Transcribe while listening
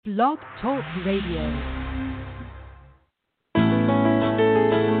Blog Talk Radio.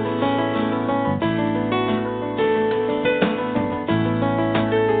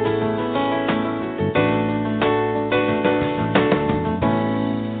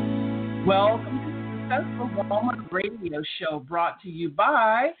 Women Radio Show brought to you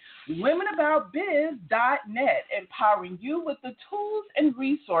by Women About Biz.net, empowering you with the tools and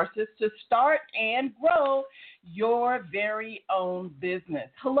resources to start and grow your very own business.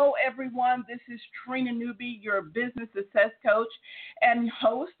 Hello, everyone. This is Trina Newby, your business success coach and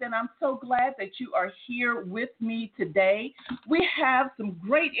host, and I'm so glad that you are here with me today. We have some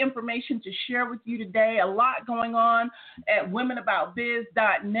great information to share with you today, a lot going on at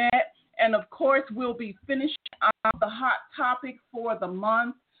womenaboutbiz.net. And, of course, we'll be finishing up the hot topic for the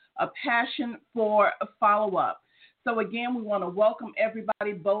month, a passion for a follow-up. So, again, we want to welcome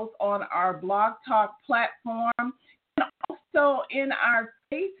everybody both on our Blog Talk platform and also in our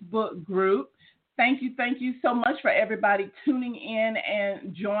Facebook group. Thank you so much for everybody tuning in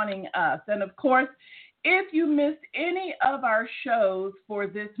and joining us. And, of course, if you missed any of our shows for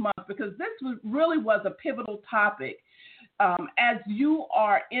this month, because this really was a pivotal topic, as you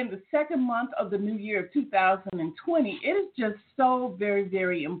are in the second month of the new year of 2020, it is just so very,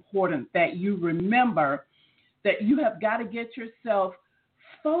 very important that you remember that you have got to get yourself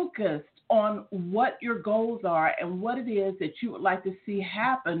focused on what your goals are and what it is that you would like to see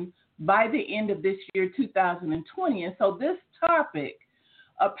happen by the end of this year, 2020. And so this topic,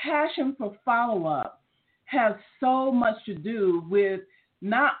 a passion for follow-up, has so much to do with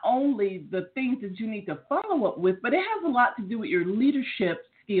not only the things that you need to follow up with, but it has a lot to do with your leadership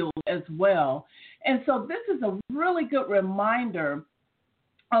skills as well. And so this is a really good reminder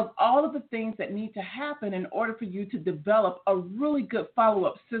of all of the things that need to happen in order for you to develop a really good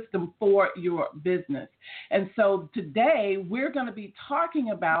follow-up system for your business. And so today we're going to be talking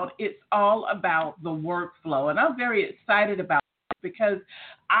about, it's all about the workflow. And I'm very excited about it because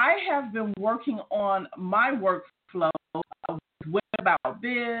I have been working on my workflow with About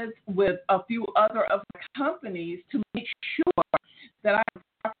Biz, with a few other of the companies to make sure that I am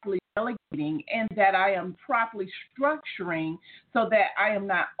properly delegating and that I am properly structuring so that I am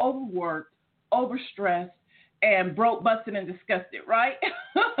not overworked, overstressed, and broke, busted, and disgusted, right?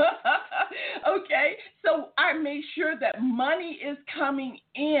 Okay, so I made sure that money is coming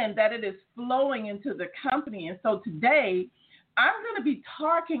in, that it is flowing into the company. And so today I'm going to be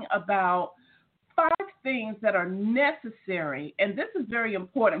talking about 5 things that are necessary, and this is very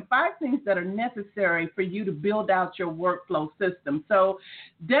important, 5 things that are necessary for you to build out your workflow system. So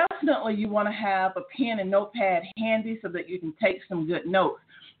definitely you want to have a pen and notepad handy so that you can take some good notes.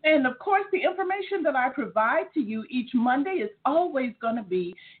 And, of course, the information that I provide to you each Monday is always going to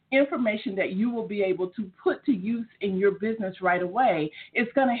be information that you will be able to put to use in your business right away.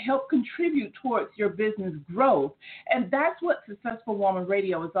 It's going to help contribute towards your business growth. And that's what Successful Woman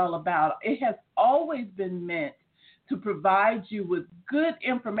Radio is all about. It has always been meant to provide you with good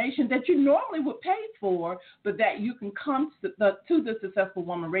information that you normally would pay for, but that you can come to the Successful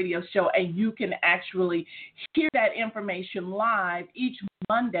Woman Radio Show and you can actually hear that information live each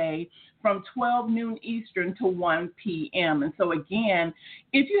Monday from 12 noon Eastern to 1 p.m. And so, again,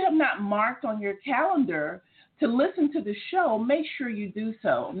 if you have not marked on your calendar to listen to the show, make sure you do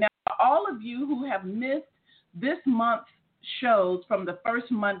so. Now, all of you who have missed this month's shows from the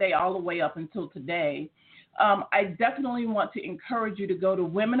first Monday all the way up until today, I definitely want to encourage you to go to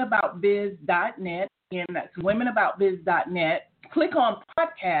womenaboutbiz.net. Again, that's womenaboutbiz.net. Click on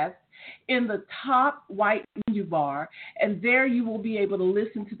podcast in the top white menu bar, and there you will be able to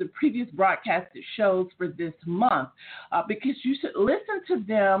listen to the previous broadcasted shows for this month because you should listen to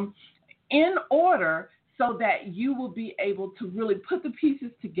them in order so that you will be able to really put the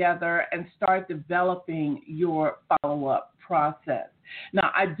pieces together and start developing your follow-up process.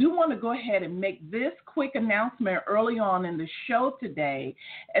 Now, I do want to go ahead and make this quick announcement early on in the show today,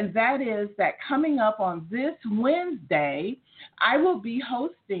 and that is that coming up on this Wednesday, I will be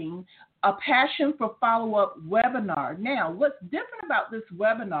hosting a Passion for Follow-Up webinar. Now, what's different about this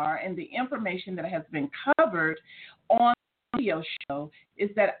webinar and the information that has been covered on the video show is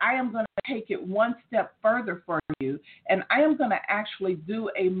that I am going to take it one step further for you, and I am going to actually do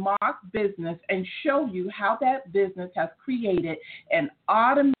a mock business and show you how that business has created an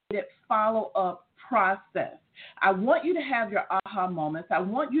automated follow-up process. I want you to have your aha moments. I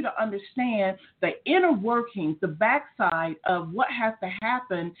want you to understand the inner workings, the backside of what has to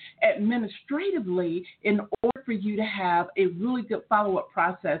happen administratively in order for you to have a really good follow-up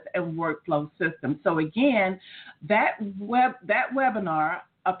process and workflow system. So again, that webinar,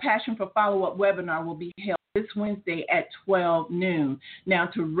 a Passion for Follow-Up webinar, will be held this Wednesday at 12 noon. Now,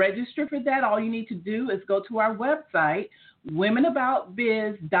 to register for that, all you need to do is go to our website,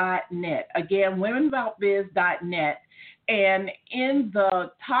 womenaboutbiz.net. Again, womenaboutbiz.net. And in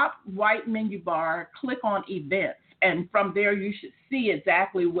the top right menu bar, click on events. And from there, you should see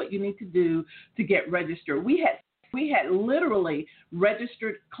exactly what you need to do to get registered. We had literally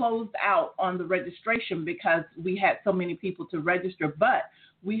closed out on the registration because we had so many people to register, but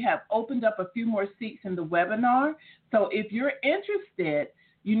we have opened up a few more seats in the webinar. So if you're interested,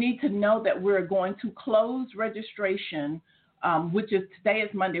 you need to know that we're going to close registration, which is today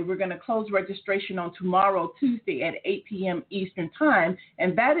is Monday. We're going to close registration on tomorrow, Tuesday at 8 p.m. Eastern Time,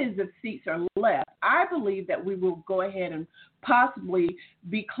 and that is if seats are left. I believe that we will go ahead and possibly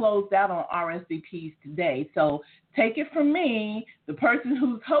be closed out on RSVPs today. So take it from me, the person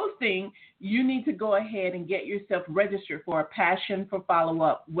who's hosting, you need to go ahead and get yourself registered for a Passion for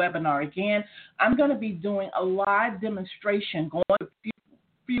Follow-Up webinar. Again, I'm going to be doing a live demonstration, going to a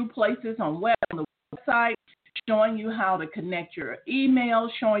few places on the website, showing you how to connect your email,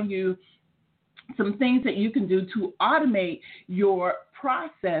 showing you some things that you can do to automate your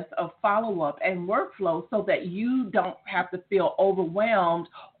process of follow-up and workflow so that you don't have to feel overwhelmed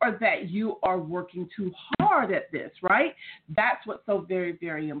or that you are working too hard at this, right? That's what's so very,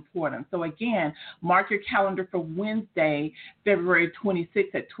 very important. So again, mark your calendar for Wednesday, February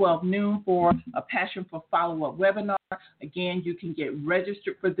 26th at 12 noon for a Passion for Follow-Up webinar. Again, you can get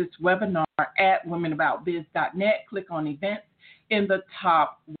registered for this webinar at womenaboutbiz.net. Click on events in the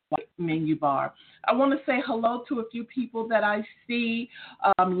top right menu bar. I want to say hello to a few people that I see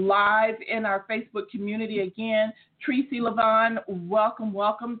live in our Facebook community. Again, Tracy Levon,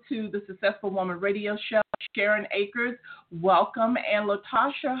 welcome to the Successful Woman Radio Show. Sharon Akers, welcome. And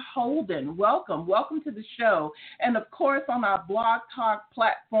Latasha Holden, welcome to the show. And of course, on our Blog Talk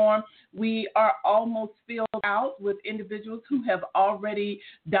platform, we are almost filled out with individuals who have already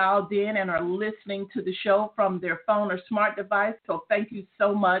dialed in and are listening to the show from their phone or smart device. So thank you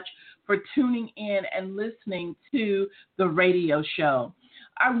so much for tuning in and listening to the radio show.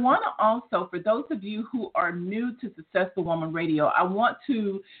 I want to also, for those of you who are new to Successful Woman Radio, I want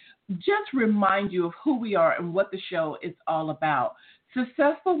to just remind you of who we are and what the show is all about.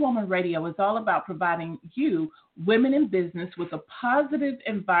 Successful Woman Radio is all about providing you, women in business, with a positive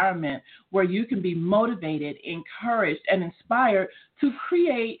environment where you can be motivated, encouraged, and inspired to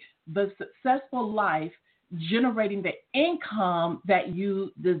create the successful life, generating the income that you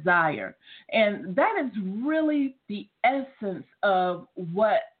desire. And that is really the essence of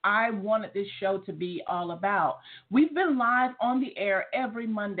what I wanted this show to be all about. We've been live on the air every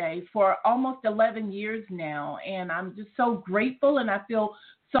Monday for almost 11 years now, and I'm just so grateful, and I feel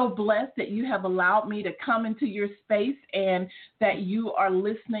so blessed that you have allowed me to come into your space and that you are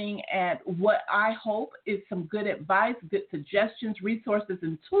listening at what I hope is some good advice, good suggestions, resources,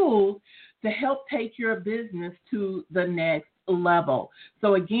 and tools to help take your business to the next level.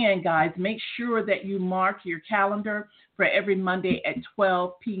 So again, guys, make sure that you mark your calendar for every Monday at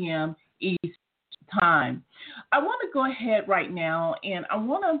 12 p.m. Eastern Time. I want to go ahead right now and I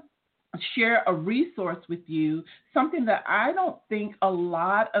want to share a resource with you, something that I don't think a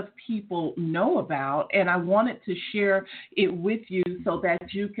lot of people know about, and I wanted to share it with you so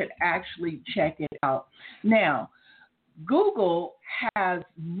that you could actually check it out. Now, Google has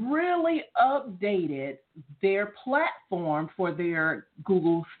really updated their platform for their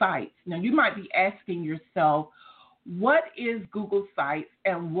Google Sites. Now, you might be asking yourself, what is Google Sites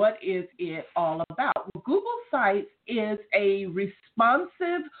and what is it all about? Well, Google Sites is a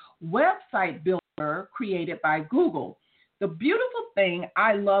responsive website builder created by Google. The beautiful thing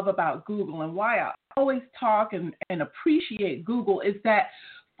I love about Google and why I always talk and appreciate Google is that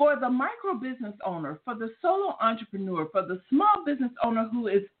for the micro business owner, for the solo entrepreneur, for the small business owner who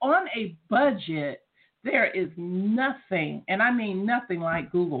is on a budget, there is nothing, and I mean nothing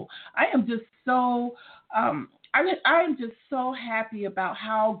like Google. I am just so happy about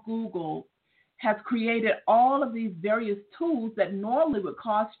how Google has created all of these various tools that normally would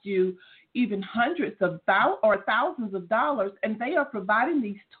cost you even hundreds of or thousands of dollars, and they are providing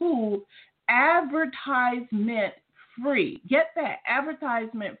these tools advertisement free. Get that,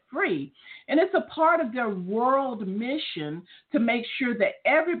 advertisement free. And it's a part of their world mission to make sure that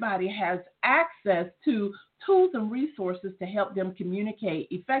everybody has access to tools and resources to help them communicate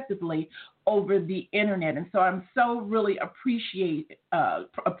effectively over the internet. And so I'm so really appreciative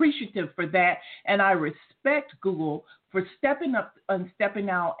for that. And I respect Google for stepping up and stepping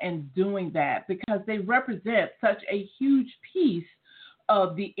out and doing that, because they represent such a huge piece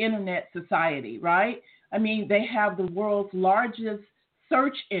of the internet society, right? I mean, they have the world's largest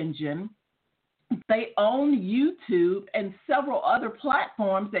search engine. They own YouTube and several other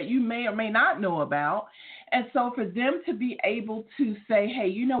platforms that you may or may not know about. And so for them to be able to say, hey,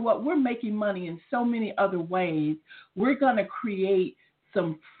 you know what, we're making money in so many other ways, we're going to create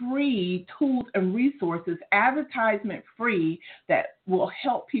some free tools and resources, advertisement free, that will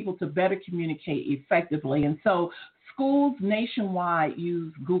help people to better communicate effectively. And so schools nationwide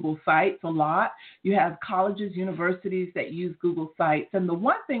use Google Sites a lot. You have colleges, universities that use Google Sites. And the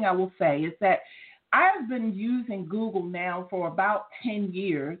one thing I will say is that I've been using Google now for about 10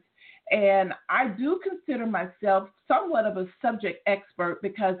 years. And I do consider myself somewhat of a subject expert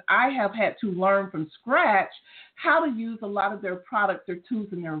because I have had to learn from scratch how to use a lot of their products, their tools,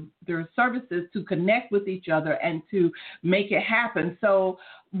 and their services to connect with each other and to make it happen. So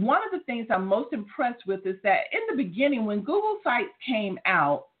one of the things I'm most impressed with is that in the beginning, when Google Sites came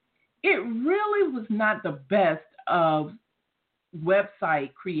out, it really was not the best of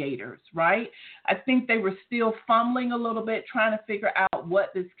website creators, right? I think they were still fumbling a little bit, trying to figure out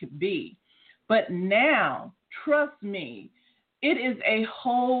what this could be. But now, trust me, it is a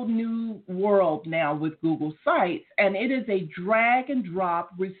whole new world now with Google Sites, and it is a drag and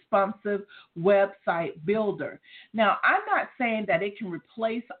drop responsive website builder. Now, I'm not saying that it can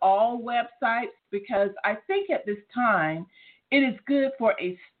replace all websites because I think at this time, it is good for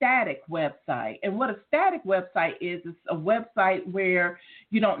a static website. And what a static website is a website where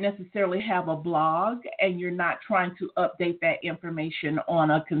you don't necessarily have a blog and you're not trying to update that information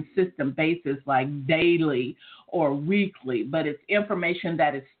on a consistent basis like daily or weekly, but it's information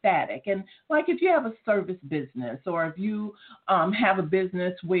that is static. And like if you have a service business or if you have a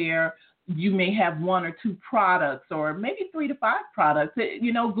business where you may have one or two products or maybe 3 to 5 products,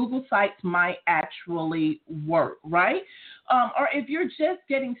 Google Sites might actually work, right? Or if you're just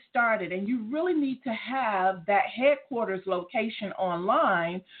getting started and you really need to have that headquarters location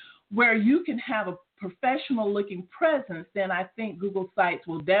online where you can have a professional looking presence, then I think Google Sites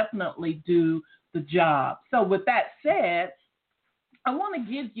will definitely do the job. So with that said, I want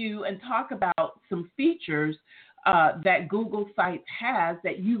to give you and talk about some features that Google Sites has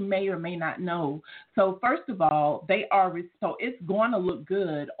that you may or may not know. So first of all, so it's going to look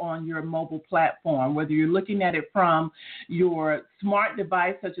good on your mobile platform, whether you're looking at it from your smart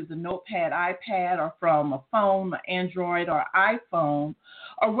device, such as a notepad, iPad, or from a phone, Android or iPhone,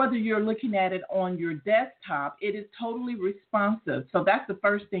 or whether you're looking at it on your desktop, it is totally responsive. So that's the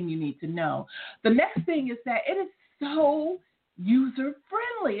first thing you need to know. The next thing is that it is so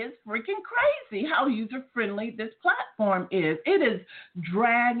user-friendly. It's freaking crazy how user-friendly this platform is. It is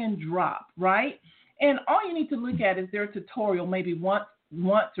drag and drop, right? And all you need to look at is their tutorial maybe once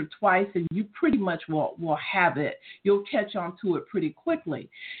or twice, and you pretty much will have it. You'll catch on to it pretty quickly.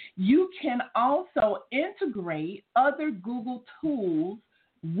 You can also integrate other Google tools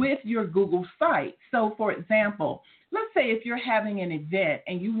with your Google site. So, for example, let's say if you're having an event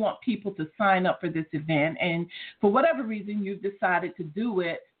and you want people to sign up for this event, and for whatever reason you've decided to do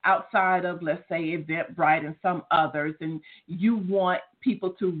it outside of, let's say, Eventbrite and some others, and you want people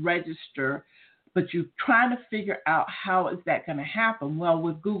to register, but you're trying to figure out how is that going to happen. Well,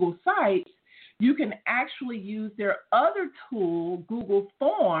 with Google Sites, you can actually use their other tool, Google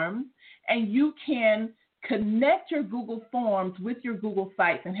Forms, and you can connect your Google Forms with your Google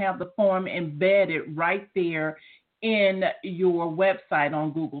Sites and have the form embedded right there in your website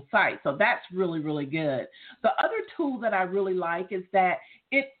on Google Sites. So that's really, really good. The other tool that I really like is that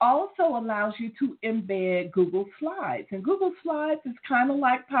it also allows you to embed Google Slides. And Google Slides is kind of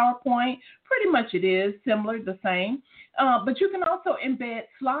like PowerPoint. Pretty much it is similar, the same. But you can also embed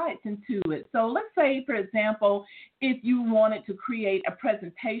slides into it. So let's say, for example, if you wanted to create a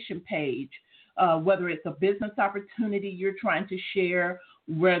presentation page, whether it's a business opportunity you're trying to share,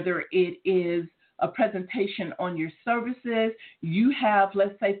 whether it is a presentation on your services, you have,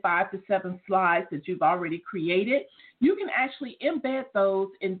 let's say, 5 to 7 slides that you've already created. You can actually embed those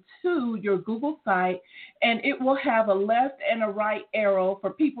into your Google site, and it will have a left and a right arrow for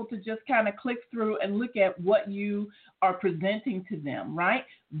people to just kind of click through and look at what you are presenting to them, right?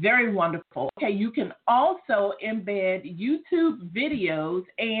 Very wonderful. Okay, you can also embed YouTube videos,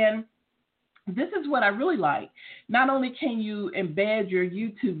 and this is what I really like. Not only can you embed your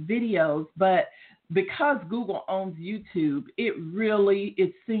YouTube videos, but because Google owns YouTube, it really is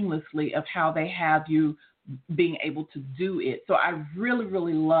seamlessly of how they have you being able to do it. So I really,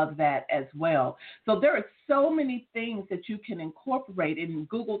 really love that as well. So there are so many things that you can incorporate in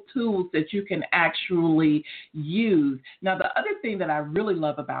Google tools that you can actually use. Now, the other thing that I really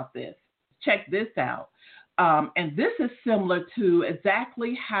love about this, check this out. And this is similar to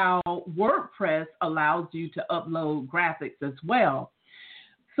exactly how WordPress allows you to upload graphics as well.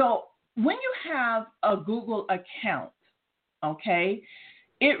 So when you have a Google account, okay,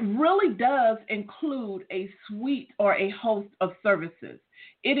 it really does include a suite or a host of services.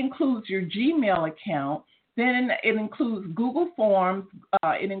 It includes your Gmail account, then it includes Google Forms,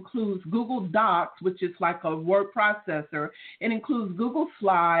 it includes Google Docs, which is like a word processor, it includes Google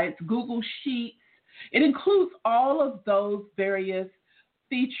Slides, Google Sheets, it includes all of those various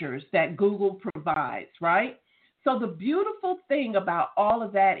features that Google provides, right? So the beautiful thing about all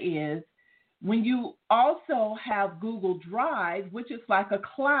of that is when you also have Google Drive, which is like a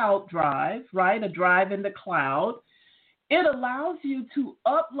cloud drive, right? A drive in the cloud, it allows you to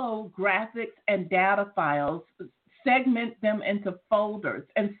upload graphics and data files, segment them into folders.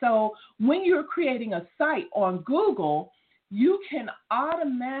 And so when you're creating a site on Google, you can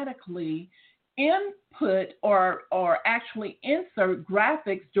automatically input or actually insert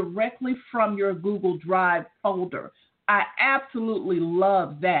graphics directly from your Google Drive folder. I absolutely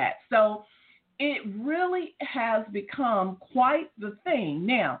love that. So it really has become quite the thing.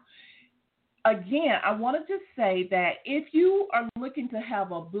 Now, again, I wanted to say that if you are looking to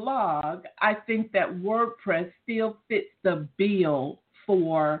have a blog, I think that WordPress still fits the bill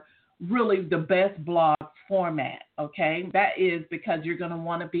for really the best blog format, okay? That is because you're going to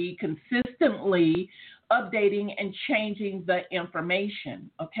want to be consistently updating and changing the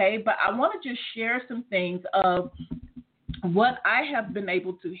information, okay? But I want to just share some things of what I have been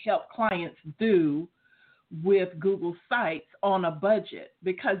able to help clients do with Google Sites on a budget,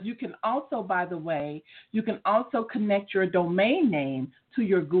 because you can also, by the way, you can also connect your domain name to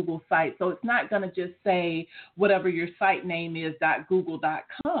your Google site. So it's not going to just say whatever your site name is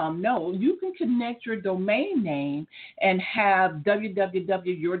 .google.com. No, you can connect your domain name and have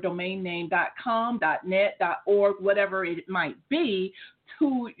www.yourdomainname.com, .net, .org, whatever it might be,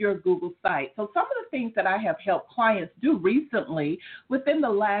 to your Google site. So some of the things that I have helped clients do recently within the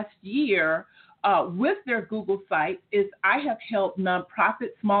last year with their Google sites is I have helped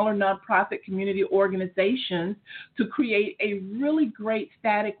nonprofit, smaller nonprofit community organizations to create a really great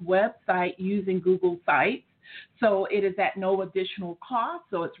static website using Google Sites. So it is at no additional cost,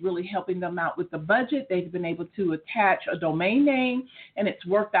 so it's really helping them out with the budget. They've been able to attach a domain name, and it's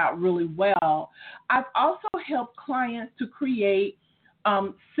worked out really well. I've also helped clients to create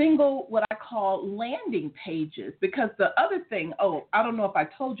single, what I call landing pages, because the other thing, I don't know if I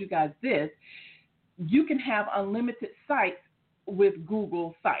told you guys this, you can have unlimited sites with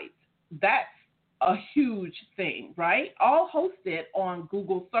Google Sites. That's a huge thing, right? All hosted on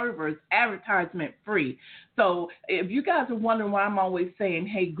Google servers, advertisement free. So if you guys are wondering why I'm always saying,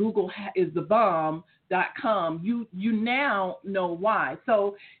 hey, Google is the bomb.com, you now know why.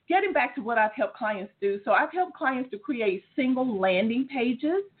 So getting back to what I've helped clients do, so I've helped clients to create single landing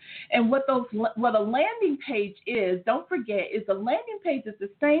pages. And what a landing page is, don't forget, is a landing page is the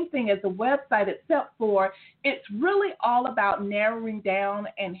same thing as a website, except for it's really all about narrowing down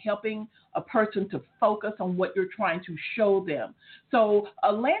and helping a person to focus on what you're trying to show them. So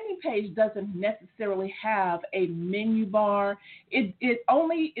a landing page doesn't necessarily have a menu bar. It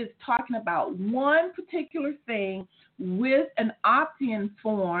only is talking about one particular thing with an opt-in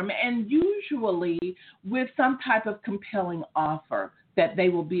form, and usually with some type of compelling offer that they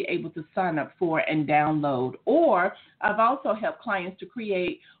will be able to sign up for and download. Or I've also helped clients to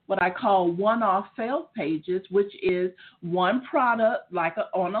create what I call one-off sales pages, which is one product, like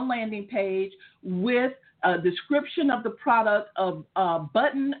on a landing page, with a description of the product, a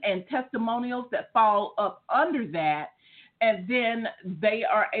button and testimonials that fall up under that. And then they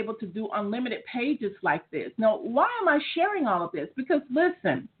are able to do unlimited pages like this. Now, why am I sharing all of this? Because,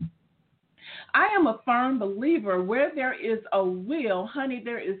 listen, I am a firm believer where there is a will, honey,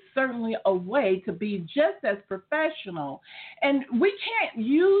 there is certainly a way to be just as professional. And we can't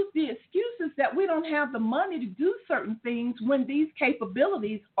use the excuses that we don't have the money to do certain things when these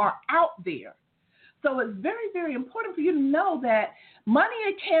capabilities are out there. So it's very, very important for you to know that money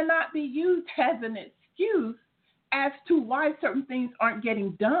cannot be used as an excuse as to why certain things aren't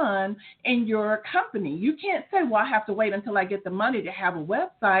getting done in your company. You can't say, well, I have to wait until I get the money to have a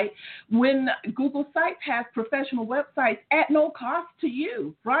website, when Google Sites has professional websites at no cost to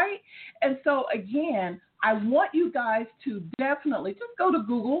you, right? And so, again, I want you guys to definitely just go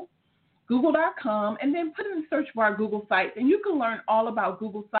to Google.com, and then put in the search bar Google Sites, and you can learn all about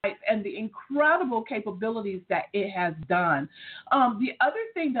Google Sites and the incredible capabilities that it has done. The other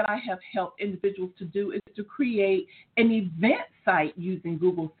thing that I have helped individuals to do is to create an event site using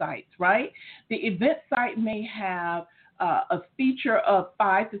Google Sites, right? The event site may have a feature of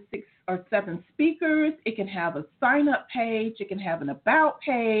 5 to 6 or 7 speakers. It can have a sign-up page. It can have an about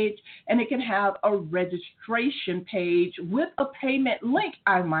page. And it can have a registration page with a payment link,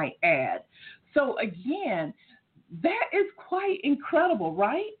 I might add. So, again, that is quite incredible,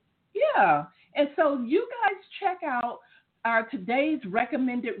 right? Yeah. And so you guys check out our today's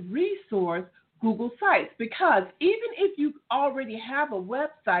recommended resource, Google Sites, because even if you already have a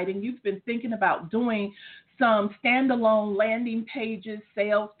website and you've been thinking about doing some standalone landing pages,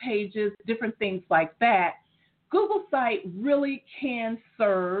 sales pages, different things like that, Google Site really can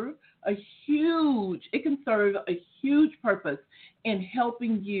serve a huge purpose in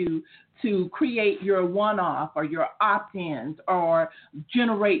helping you to create your one-off or your opt-ins or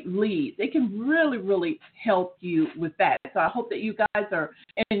generate leads. It can really, really help you with that. So I hope that you guys are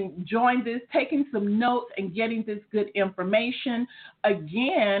enjoying this, taking some notes, and getting this good information.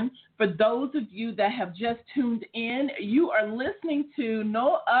 Again, for those of you that have just tuned in, you are listening to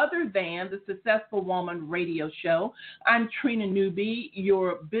no other than the Successful Woman Radio Show. I'm Trina Newby,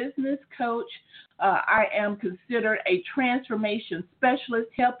 your business coach. I am considered a transformation specialist,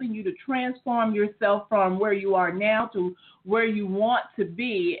 helping you to transform yourself from where you are now to where you want to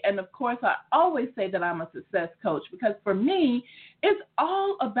be. And, of course, I always say that I'm a success coach because, for me, it's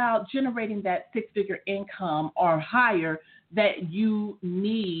all about generating that six-figure income or higher that you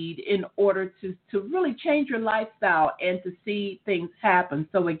need in order to really change your lifestyle and to see things happen.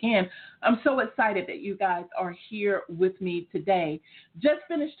 So, again, I'm so excited that you guys are here with me today. Just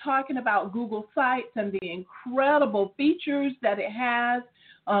finished talking about Google Sites and the incredible features that it has.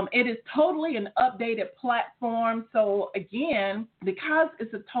 It is totally an updated platform. So, again, because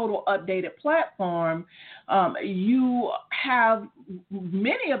it's a total updated platform, you have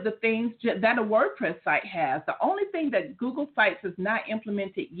many of the things that a WordPress site has. The only thing that Google Sites has not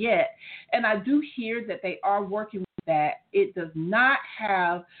implemented yet, and I do hear that they are working with that, it does not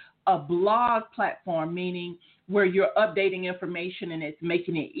have a blog platform, meaning where you're updating information and it's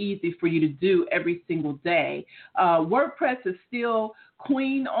making it easy for you to do every single day. WordPress is still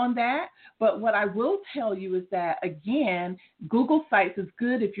queen on that, but what I will tell you is that, again, Google Sites is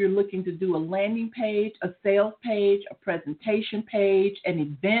good if you're looking to do a landing page, a sales page, a presentation page, an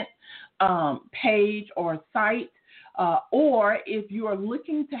event page or site. Or if you are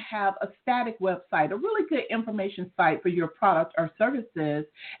looking to have a static website, a really good information site for your product or services,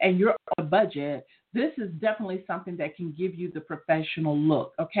 and you're on a budget, this is definitely something that can give you the professional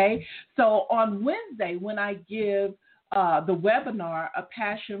look, okay? So on Wednesday, when I give the webinar, A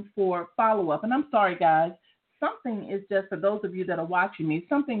Passion for Follow-Up, and I'm sorry, guys, something is just, for those of you that are watching me,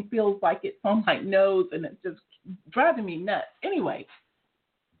 something feels like it's on my nose and it's just driving me nuts. Anyway,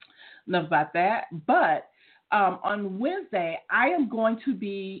 enough about that. But on Wednesday, I am going to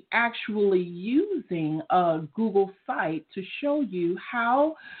be actually using a Google site to show you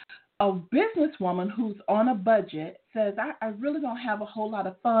how a businesswoman who's on a budget says, I really don't have a whole lot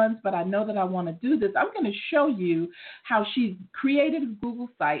of funds, but I know that I want to do this. I'm going to show you how she's created a Google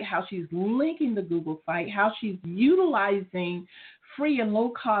site, how she's linking the Google site, how she's utilizing free and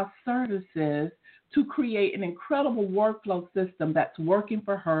low-cost services to create an incredible workflow system that's working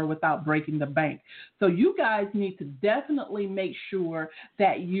for her without breaking the bank. So you guys need to definitely make sure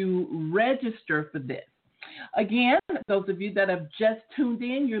that you register for this. Again, those of you that have just tuned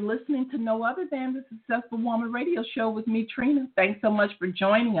in, you're listening to no other than the Successful Woman Radio Show with me, Trina. Thanks so much for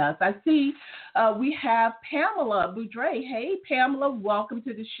joining us. I see we have Pamela Boudre. Hey, Pamela, welcome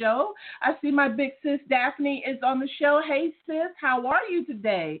to the show. I see my big sis Daphne is on the show. Hey, sis, how are you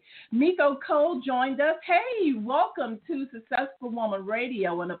today? Miko Cole joined us. Hey, welcome to Successful Woman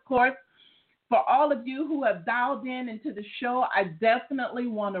Radio. And, of course, for all of you who have dialed in into the show, I definitely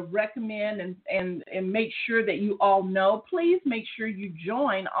want to recommend and make sure that you all know, please make sure you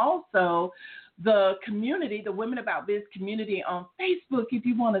join also the community, the Women About Biz community on Facebook if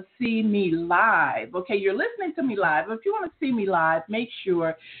you want to see me live. Okay, you're listening to me live. If you want to see me live, make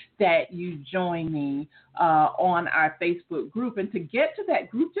sure that you join me on our Facebook group. And to get to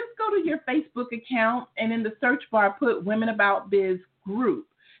that group, just go to your Facebook account and in the search bar, put Women About Biz group.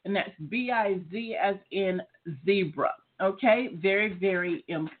 And that's B-I-Z as in zebra, okay? Very, very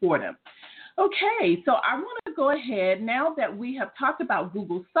important. Okay, so I want to go ahead, now that we have talked about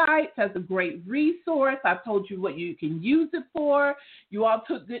Google Sites as a great resource, I've told you what you can use it for. You all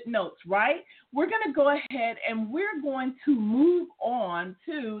took good notes, right? We're going to go ahead and we're going to move on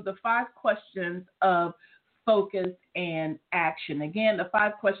to the 5 questions of focus and action. Again, the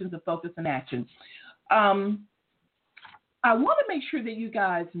 5 questions of focus and action. I want to make sure that you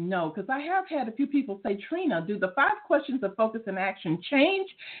guys know, because I have had a few people say, Trina, do the 5 questions of focus and action change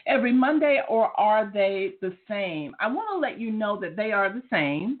every Monday, or are they the same? I want to let you know that they are the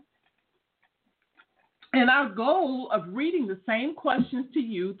same. And our goal of reading the same questions to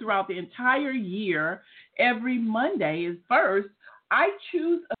you throughout the entire year every Monday is, first, I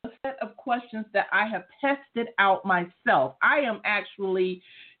choose a set of questions that I have tested out myself. I am actually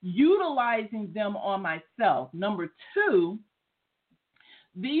utilizing them on myself. Number 2,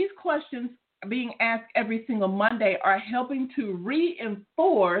 these questions being asked every single Monday are helping to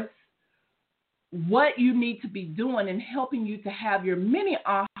reinforce what you need to be doing and helping you to have your mini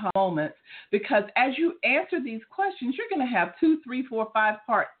aha moments, because as you answer these questions, you're going to have 2, 3, 4,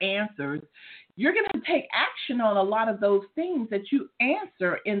 5-part answers. You're going to take action on a lot of those things that you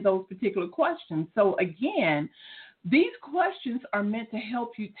answer in those particular questions. So again, these questions are meant to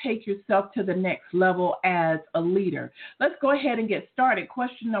help you take yourself to the next level as a leader. Let's go ahead and get started.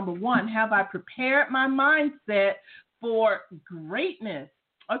 Question number 1, have I prepared my mindset for greatness?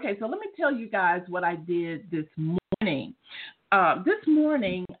 Okay, so let me tell you guys what I did this morning. This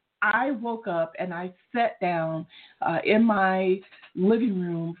morning, I woke up and I sat down in my living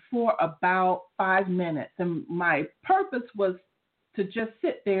room for about 5 minutes. And my purpose was to just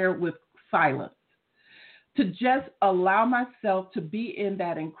sit there with silence, to just allow myself to be in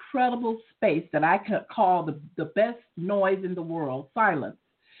that incredible space that I could call the best noise in the world, silence,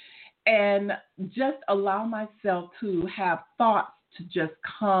 and just allow myself to have thoughts to just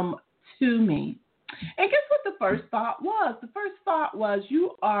come to me. And guess what the first thought was? The first thought was,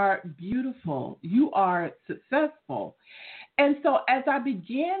 you are beautiful. You are successful. And so as I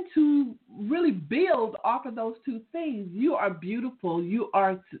began to really build off of those 2 things, you are beautiful, you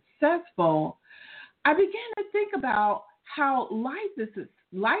are successful, I began to think about how life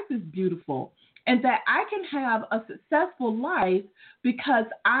is beautiful, and that I can have a successful life because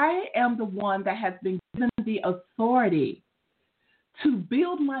I am the one that has been given the authority to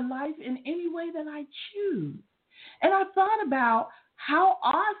build my life in any way that I choose. And I thought about how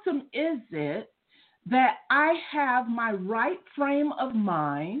awesome is it that I have my right frame of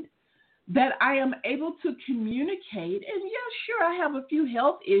mind, that I am able to communicate. And yeah, sure, I have a few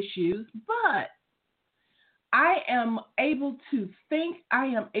health issues, but I am able to think, I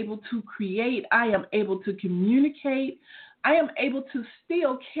am able to create, I am able to communicate, I am able to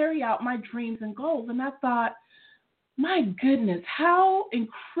still carry out my dreams and goals. And I thought, my goodness, how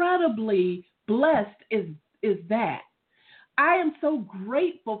incredibly blessed is that? I am so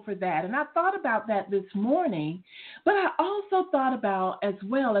grateful for that. And I thought about that this morning, but I also thought about, as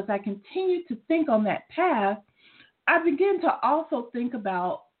well as I continued to think on that path, I began to also think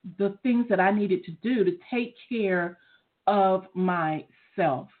about the things that I needed to do to take care of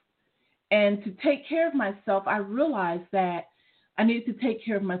myself. And to take care of myself, I realized that I needed to take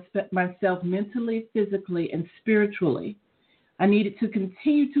care of myself mentally, physically, and spiritually. I needed to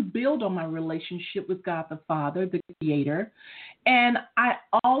continue to build on my relationship with God the Father, the Creator. And I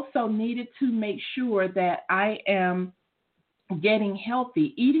also needed to make sure that I am getting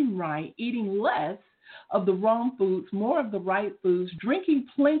healthy, eating right, eating less of the wrong foods, more of the right foods, drinking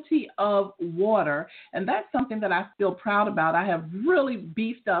plenty of water. And that's something that I feel proud about. I have really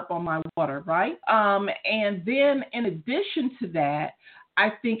beefed up on my water, right? And then in addition to that,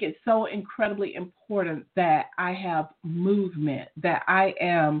 I think it's so incredibly important that I have movement, that I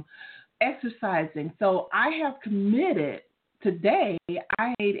am exercising. So I have committed today,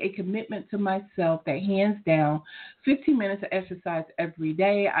 I made a commitment to myself that hands down, 15 minutes of exercise every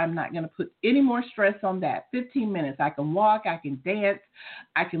day. I'm not going to put any more stress on that. 15 minutes. I can walk, I can dance,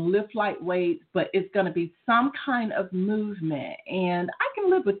 I can lift light weights, but it's going to be some kind of movement. And I can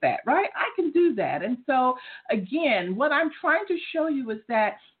live with that, right? I can do that. And so, again, what I'm trying to show you is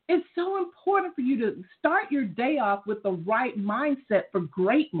that it's so important for you to start your day off with the right mindset for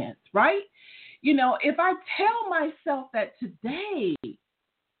greatness, right? You know, if I tell myself that today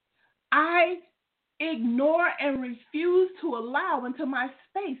I ignore and refuse to allow into my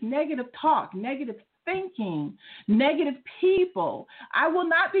space negative talk, negative thinking, negative people, I will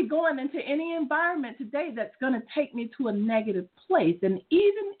not be going into any environment today that's going to take me to a negative place. And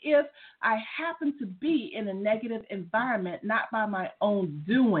even if I happen to be in a negative environment, not by my own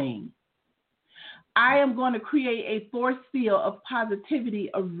doing, I am going to create a force field of positivity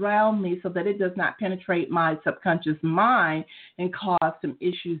around me so that it does not penetrate my subconscious mind and cause some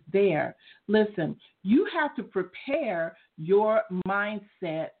issues there. Listen, you have to prepare your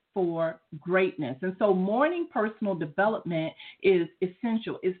mindset for greatness. And so morning personal development is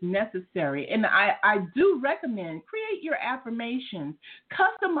essential, it's necessary. And I do recommend create your affirmations,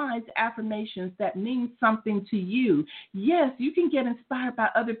 customize affirmations that mean something to you. Yes, you can get inspired by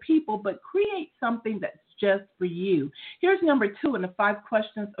other people, but create something that's just for you. Here's number 2 in the 5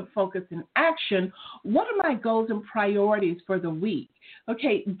 questions of focus and action. What are my goals and priorities for the week?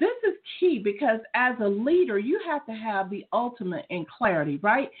 Okay, this is key because as a leader, you have to have the ultimate in clarity,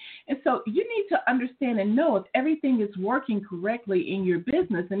 right? And so you need to understand and know if everything is working correctly in your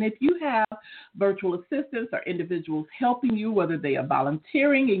business. And if you have virtual assistants or individuals helping you, whether they are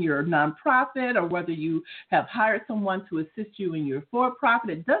volunteering in your nonprofit or whether you have hired someone to assist you in your for-profit,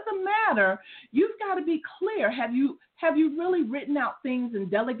 it doesn't matter. You've got to be clear. Have you really written out things and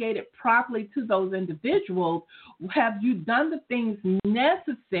delegated properly to those individuals? Have you done the things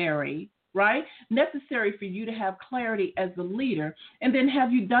necessary, right? Necessary for you to have clarity as a leader? And then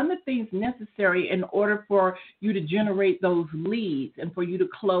have you done the things necessary in order for you to generate those leads and for you to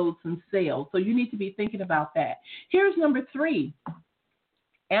close some sales? So you need to be thinking about that. Here's number 3.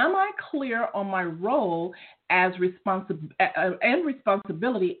 Am I clear on my role as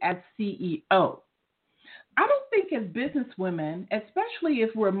responsibility as CEO? I don't think as businesswomen, especially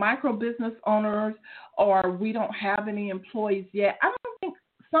if we're micro business owners or we don't have any employees yet, I don't think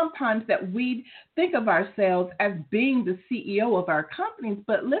sometimes that we think of ourselves as being the CEO of our companies.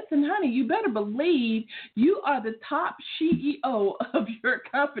 But listen, honey, you better believe you are the top CEO of your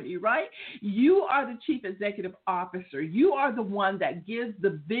company, right? You are the chief executive officer. You are the one that gives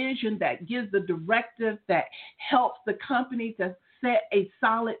the vision, that gives the directive, that helps the company to set a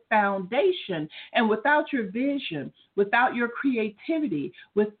solid foundation. And without your vision, without your creativity,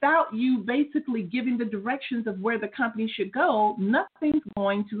 without you basically giving the directions of where the company should go, nothing's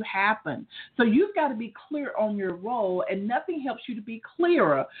going to happen. So you've got to be clear on your role, and nothing helps you to be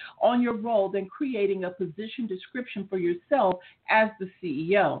clearer on your role than creating a position description for yourself as the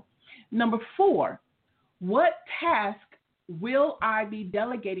CEO. Number 4, what task will I be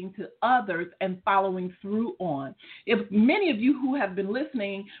delegating to others and following through on? If many of you who have been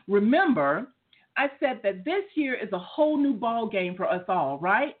listening remember, I said that this year is a whole new ball game for us all,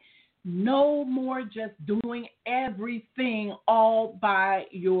 right? No more just doing everything all by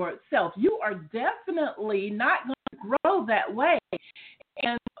yourself. You are definitely not going to grow that way.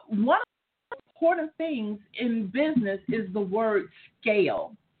 And one of the important things in business is the word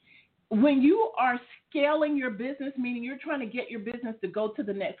scale. When you are scaling your business, meaning you're trying to get your business to go to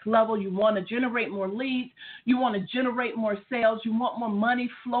the next level, you want to generate more leads, you want to generate more sales, you want more money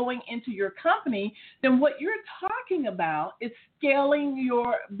flowing into your company, then what you're talking about is scaling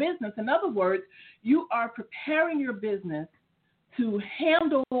your business. In other words, you are preparing your business to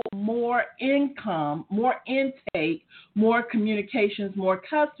handle more income, more intake, more communications, more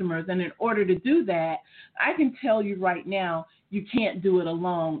customers. And in order to do that, I can tell you right now, you can't do it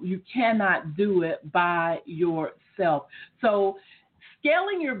alone. You cannot do it by yourself. So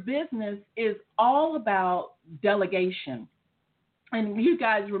scaling your business is all about delegation. And you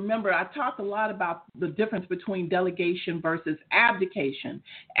guys remember, I talked a lot about the difference between delegation versus abdication.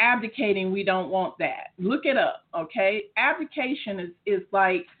 Abdicating, we don't want that. Look it up, okay? Abdication is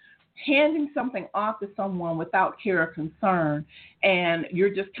like handing something off to someone without care or concern, and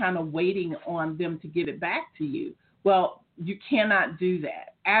you're just kind of waiting on them to give it back to you. Well, you cannot do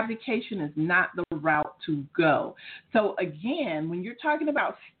that. Abdication is not the route to go. So again, when you're talking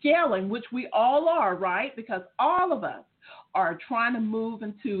about scaling, which we all are, right? Because all of us are trying to move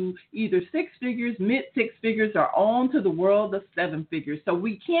into either 6 figures, mid 6 figures, or on to the world of 7 figures. So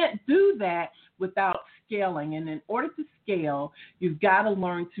we can't do that without scaling. And in order to scale, you've got to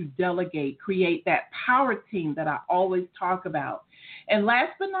learn to delegate, create that power team that I always talk about. And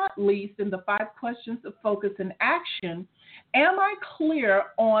last but not least, in the 5 questions of focus and action, am I clear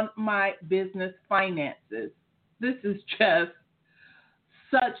on my business finances? This is just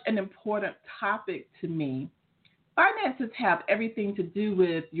such an important topic to me. Finances have everything to do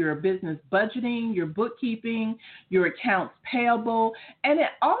with your business budgeting, your bookkeeping, your accounts payable, and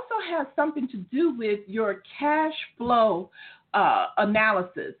it also has something to do with your cash flow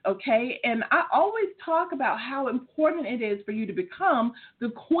analysis, okay? And I always talk about how important it is for you to become the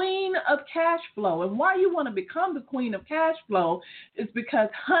queen of cash flow. And why you want to become the queen of cash flow is because,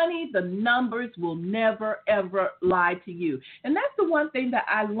 honey, the numbers will never, ever lie to you. And that's the one thing that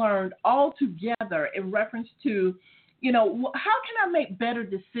I learned altogether in reference to, you know, how can I make better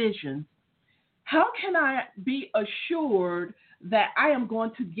decisions? How can I be assured that I am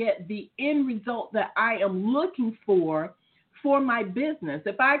going to get the end result that I am looking for my business?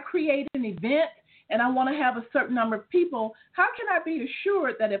 If I create an event and I want to have a certain number of people, how can I be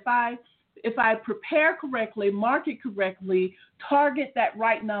assured that if I prepare correctly, market correctly, target that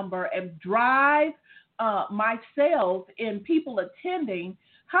right number, and drive my sales in people attending,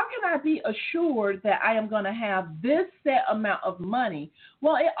 how can I be assured that I am going to have this set amount of money?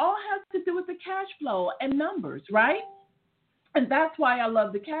 Well, it all has to do with the cash flow and numbers, right? And that's why I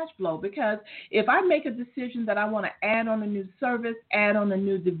love the cash flow, because if I make a decision that I want to add on a new service, add on a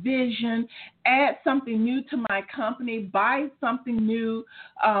new division, add something new to my company, buy something new,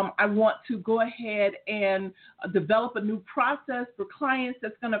 I want to go ahead and develop a new process for clients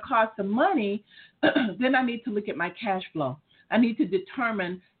that's going to cost some money, then I need to look at my cash flow. I need to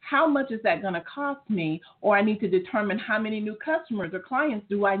determine how much is that going to cost me, or I need to determine how many new customers or clients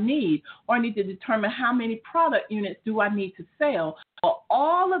do I need, or I need to determine how many product units do I need to sell. Well,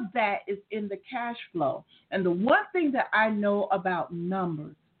 all of that is in the cash flow. And the one thing that I know about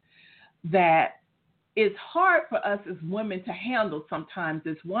numbers that is hard for us as women to handle sometimes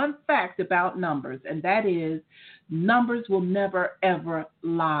is one fact about numbers, and that is numbers will never, ever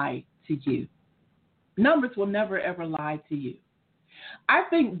lie to you. Numbers will never, ever lie to you. I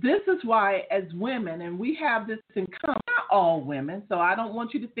think this is why, as women, and we have this in common, not all women, so I don't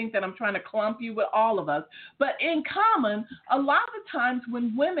want you to think that I'm trying to clump you with all of us, but in common, a lot of the times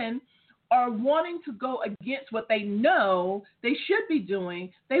when women are wanting to go against what they know they should be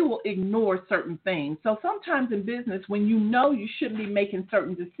doing, they will ignore certain things. So sometimes in business, when you know you shouldn't be making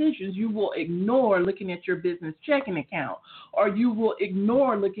certain decisions, you will ignore looking at your business checking account, or you will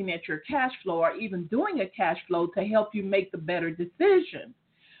ignore looking at your cash flow, or even doing a cash flow to help you make the better decision.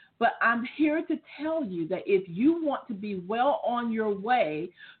 But I'm here to tell you that if you want to be well on your way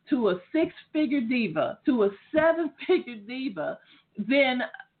to a six-figure diva, to a seven-figure diva, then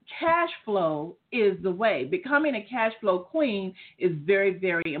cash flow is the way. Becoming a cash flow queen is very,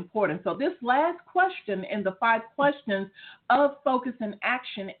 very important. So this last question in the 5 questions of focus and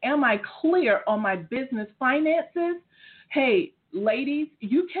action, am I clear on my business finances? Hey, ladies,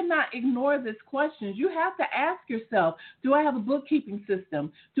 you cannot ignore this question. You have to ask yourself, do I have a bookkeeping system?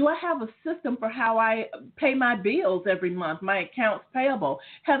 Do I have a system for how I pay my bills every month, my accounts payable?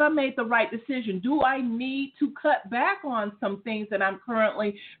 Have I made the right decision? Do I need to cut back on some things that I'm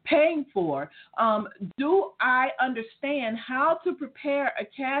currently paying for? Do I understand how to prepare a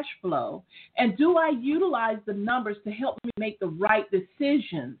cash flow? And do I utilize the numbers to help me make the right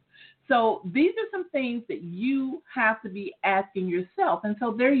decisions? So these are some things that you have to be asking yourself. And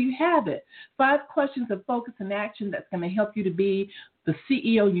so there you have it. 5 questions of focus and action that's going to help you to be the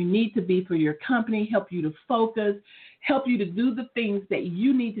CEO you need to be for your company, help you to focus, help you to do the things that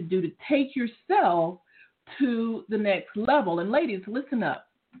you need to do to take yourself to the next level. And ladies, listen up.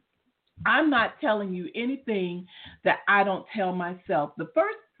 I'm not telling you anything that I don't tell myself. The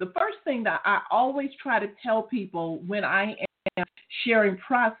first thing that I always try to tell people when I am sharing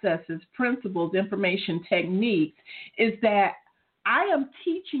processes, principles, information, techniques, is that I am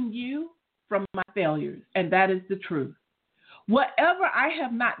teaching you from my failures, and that is the truth. Whatever I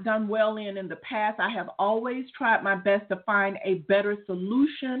have not done well in the past, I have always tried my best to find a better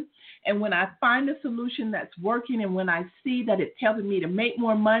solution. And when I find a solution that's working, and when I see that it's helping me to make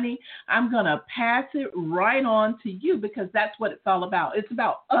more money, I'm going to pass it right on to you, because that's what it's all about. It's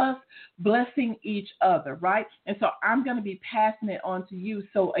about us blessing each other, right? And so I'm going to be passing it on to you.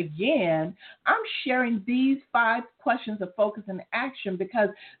 So again, I'm sharing these 5 questions of focus and action because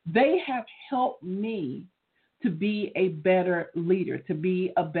they have helped me to be a better leader, to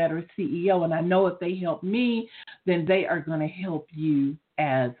be a better CEO. And I know if they help me, then they are going to help you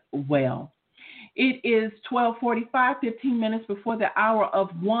as well. It is 12:45, 15 minutes before the hour of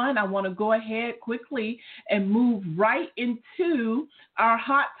 1. I want to go ahead quickly and move right into our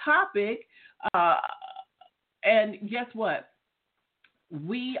hot topic. And guess what?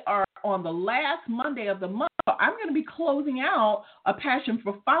 We are on the last Monday of the month. So I'm going to be closing out a passion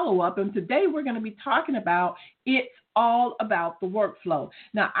for follow-up, and today we're going to be talking about it's all about the workflow.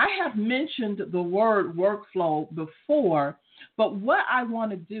 Now, I have mentioned the word workflow before, but what I want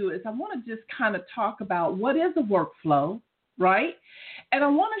to do is I want to just kind of talk about what is a workflow, right? And I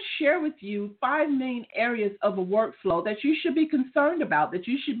want to share with you 5 main areas of a workflow that you should be concerned about, that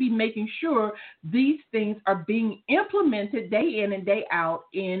you should be making sure these things are being implemented day in and day out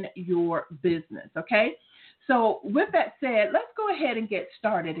in your business, okay? So with that said, let's go ahead and get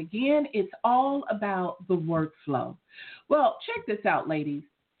started. Again, it's all about the workflow. Well, check this out, ladies.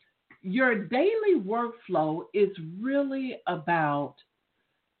 Your daily workflow is really about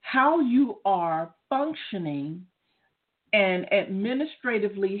how you are functioning and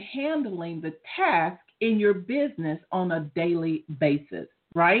administratively handling the task in your business on a daily basis.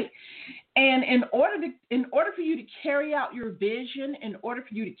 right? And in order for you to carry out your vision, in order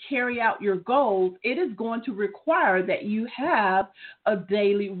for you to carry out your goals, it is going to require that you have a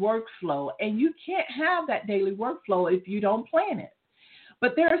daily workflow. And you can't have that daily workflow if you don't plan it.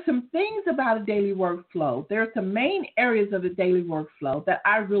 But there are some things about a daily workflow. There are some main areas of a daily workflow that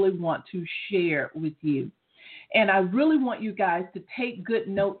I really want to share with you. And I really want you guys to take good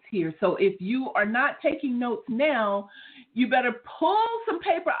notes here. So if you are not taking notes now, you better pull some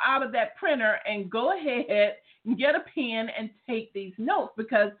paper out of that printer and go ahead and get a pen and take these notes,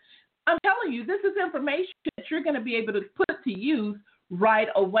 because I'm telling you, this is information that you're going to be able to put to use right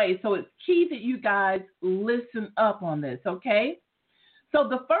away. So it's key that you guys listen up on this, okay? So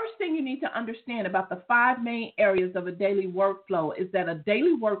the first thing you need to understand about the 5 main areas of a daily workflow is that a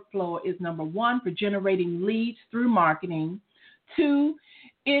daily workflow is, number 1, for generating leads through marketing. 2,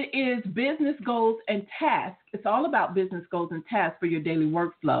 it is business goals and tasks. It's all about business goals and tasks for your daily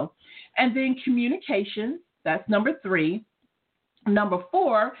workflow. And then communications, that's number 3. Number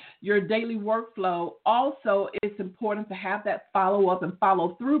 4, your daily workflow. Also, it's important to have that follow-up and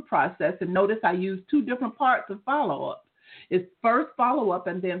follow-through process. And notice I use 2 different parts of follow-up. It's first follow up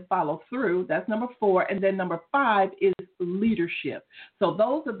and then follow through. That's number 4. And then number 5 is leadership. So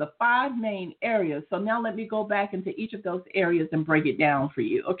those are the 5 main areas. So now let me go back into each of those areas and break it down for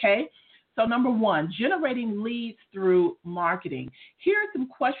you, okay? So number 1, generating leads through marketing. Here are some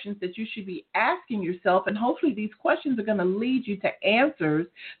questions that you should be asking yourself, and hopefully these questions are going to lead you to answers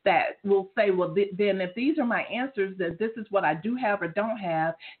that will say, well, then if these are my answers, then this is what I do have or don't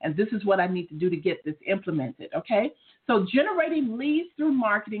have, and this is what I need to do to get this implemented, okay? So generating leads through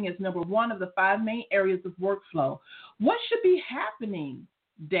marketing is number 1 of the 5 main areas of workflow. What should be happening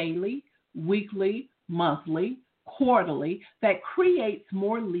daily, weekly, monthly, quarterly that creates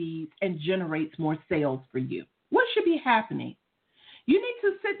more leads and generates more sales for you? What should be happening? You need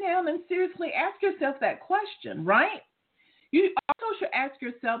to sit down and seriously ask yourself that question, right? You also should ask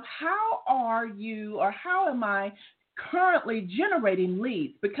yourself, how are you, or how am I currently generating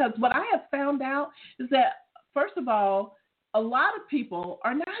leads? Because what I have found out is that, first of all, a lot of people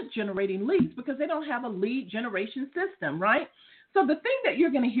are not generating leads because they don't have a lead generation system, right? So the thing that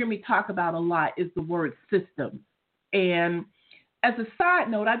you're going to hear me talk about a lot is the word system. And as a side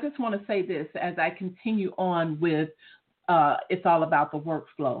note, I just want to say this as I continue on with It's All About the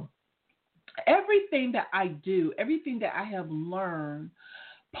Workflow. Everything that I do, everything that I have learned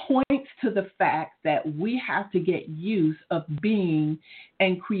points to the fact that we have to get use of being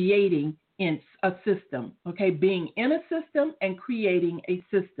and creating in a system, okay? Being in a system and creating a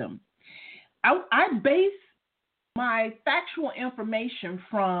system. I base my factual information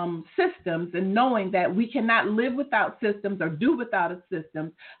from systems and knowing that we cannot live without systems or do without a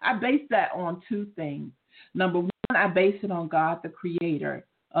system. I base that on 2 things. Number 1, I base it on God, the creator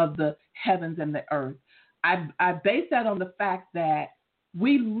of the heavens and the earth. I base that on the fact that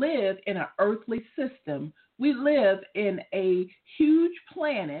we live in an earthly system. We live in a huge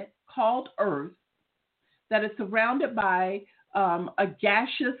planet called Earth that is surrounded by a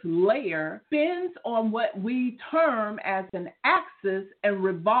gaseous layer, spins on what we term as an axis and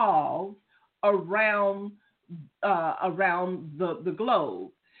revolves around the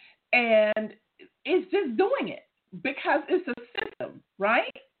globe. And it's just doing it because it's a system,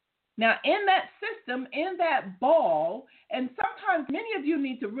 right? Now, in that system, in that ball, and sometimes many of you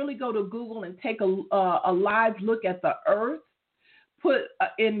need to really go to Google and take a live look at the Earth. Put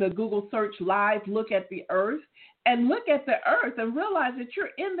in the Google search live look at the Earth, and look at the Earth and realize that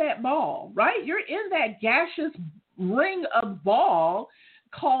you're in that ball, right? You're in that gaseous ring of ball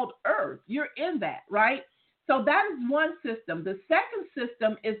called Earth. You're in that, right? So that is one system. The second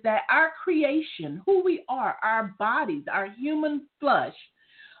system is that our creation, who we are, our bodies, our human flesh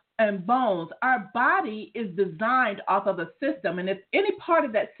and bones, our body is designed off of a system. And if any part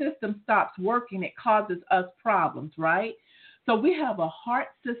of that system stops working, it causes us problems, right? So we have a heart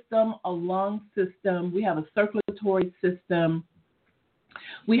system, a lung system, we have a circulatory system,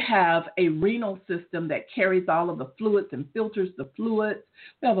 we have a renal system that carries all of the fluids and filters the fluids,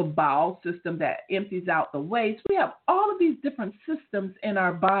 we have a bowel system that empties out the waste. We have all of these different systems in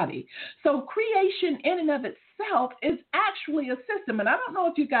our body. So creation in and of itself is actually a system. And I don't know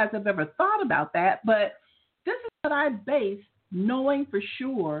if you guys have ever thought about that, but this is what I base knowing for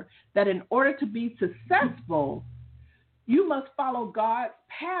sure that in order to be successful, you must follow God's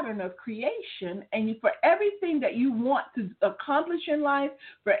pattern of creation, and for everything that you want to accomplish in life,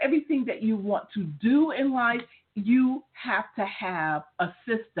 for everything that you want to do in life, you have to have a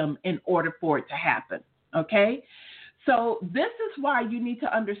system in order for it to happen, okay? So this is why you need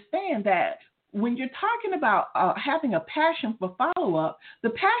to understand that when you're talking about having a passion for follow-up, the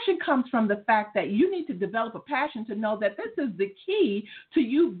passion comes from the fact that you need to develop a passion to know that this is the key to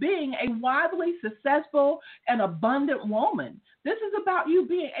you being a wildly successful and abundant woman. This is about you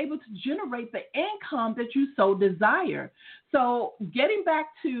being able to generate the income that you so desire. So getting back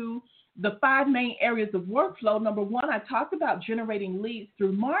to the 5 main areas of workflow, number one, I talked about generating leads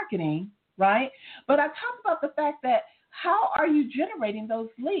through marketing, right? But I talked about the fact that how are you generating those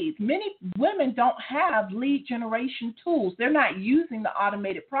leads? Many women don't have lead generation tools. They're not using the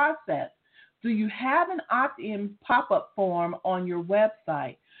automated process. Do you have an opt-in pop-up form on your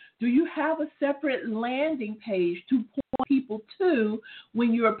website? Do you have a separate landing page to point people to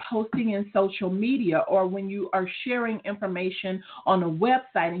when you are posting in social media or when you are sharing information on a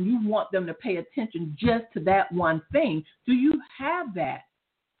website and you want them to pay attention just to that one thing? Do you have that?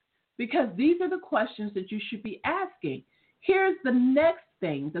 Because these are the questions that you should be asking. Here's the next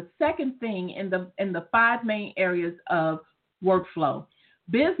thing, the second thing in the 5 main areas of workflow: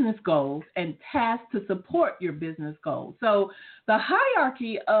 business goals and tasks to support your business goals. So the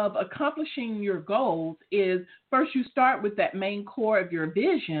hierarchy of accomplishing your goals is, first you start with that main core of your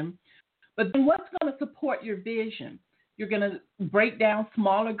vision, but then what's going to support your vision? You're going to break down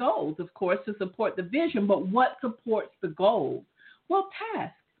smaller goals, of course, to support the vision, but what supports the goals? Well,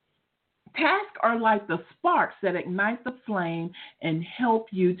 tasks. Tasks are like the sparks that ignite the flame and help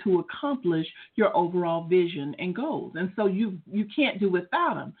you to accomplish your overall vision and goals. And so you can't do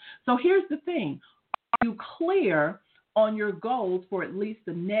without them. So here's the thing. Are you clear on your goals for at least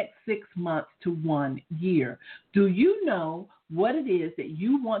the next 6 months to 1 year? Do you know what it is that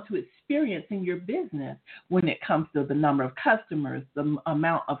you want to experience in your business when it comes to the number of customers, the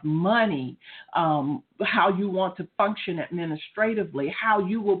amount of money, how you want to function administratively, how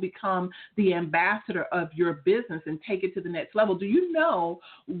you will become the ambassador of your business and take it to the next level? Do you know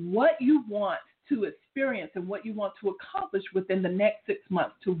what you want to experience and what you want to accomplish within the next 6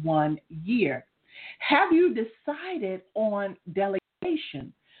 months to 1 year? Have you decided on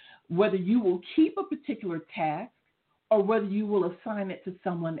delegation, whether you will keep a particular task or whether you will assign it to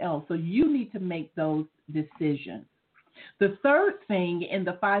someone else? So you need to make those decisions. The third thing in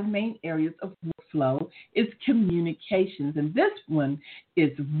the 5 main areas of workflow is communications. And this one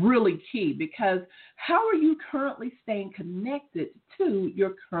is really key because how are you currently staying connected to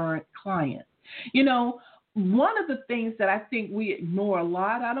your current clients? You know, one of the things that I think we ignore a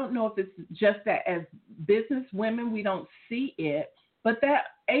lot, I don't know if it's just that as business women we don't see it, but that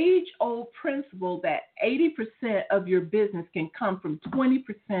age-old principle that 80% of your business can come from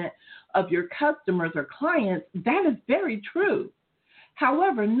 20% of your customers or clients, that is very true.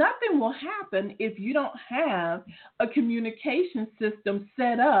 However, nothing will happen if you don't have a communication system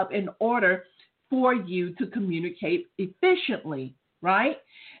set up in order for you to communicate efficiently, right?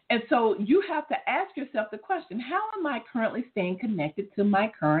 And so you have to ask yourself the question, how am I currently staying connected to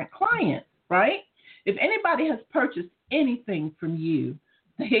my current clients, right? If anybody has purchased anything from you,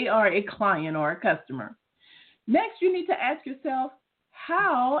 they are a client or a customer. Next, you need to ask yourself,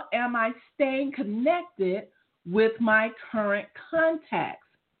 how am I staying connected with my current contacts?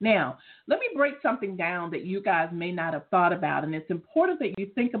 Now, let me break something down that you guys may not have thought about, and it's important that you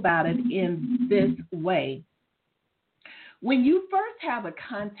think about it in this way. When you first have a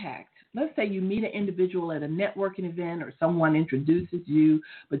contact, let's say you meet an individual at a networking event or someone introduces you,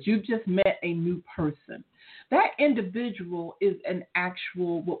 but you've just met a new person. That individual is an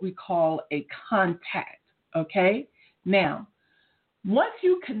actual, what we call a contact, okay? Now, once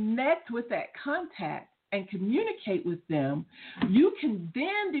you connect with that contact and communicate with them, you can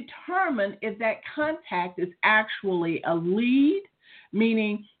then determine if that contact is actually a lead,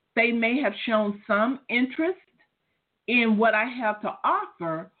 meaning they may have shown some interest in what I have to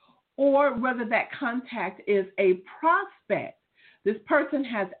offer, or whether that contact is a prospect. This person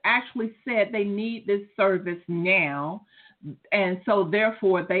has actually said they need this service now, and so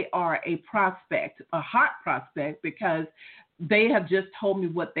therefore they are a prospect, a hot prospect, because they have just told me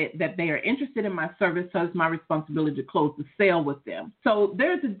that they are interested in my service, so it's my responsibility to close the sale with them. So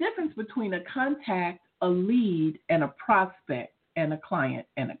there's a difference between a contact, a lead, and a prospect, and a client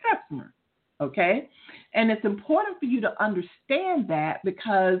and a customer. Okay? And it's important for you to understand that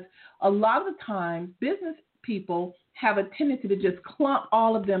because a lot of the times business people have a tendency to just clump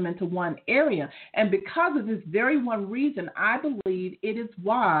all of them into one area. And because of this very one reason, I believe it is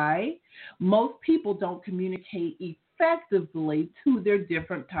why most people don't communicate effectively to their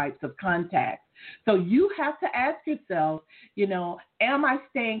different types of contacts. So you have to ask yourself, am I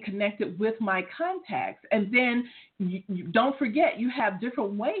staying connected with my contacts? And then you don't forget, you have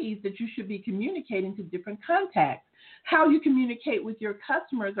different ways that you should be communicating to different contacts. How you communicate with your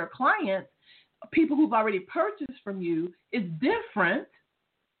customers or clients people who've already purchased from you is different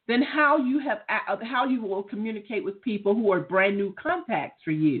than how you will communicate with people who are brand new contacts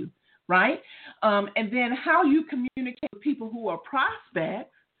for you, right? And then how you communicate with people who are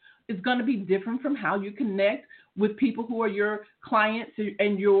prospects is going to be different from how you connect with people who are your clients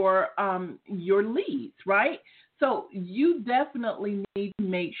and your leads, right? So you definitely need to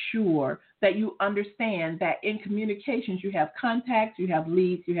make sure that you understand that in communications you have contacts, you have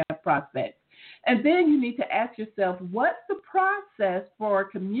leads, you have prospects. And then you need to ask yourself, what's the process for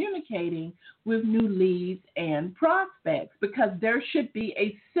communicating with new leads and prospects? Because there should be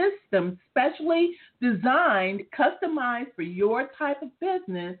a system specially designed, customized for your type of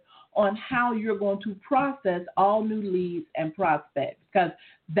business on how you're going to process all new leads and prospects, because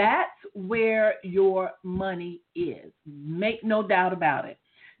that's where your money is. Make no doubt about it.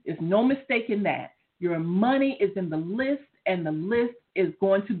 There's no mistake in that. Your money is in the list, and the list is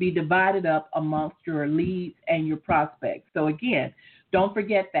going to be divided up amongst your leads and your prospects. So again, don't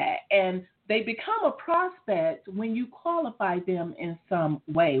forget that. And they become a prospect when you qualify them in some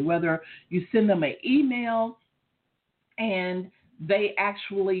way, whether you send them an email and they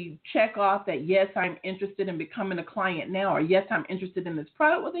actually check off that, yes, I'm interested in becoming a client now, or yes, I'm interested in this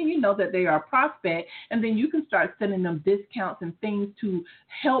product. Well, then you know that they are a prospect, and then you can start sending them discounts and things to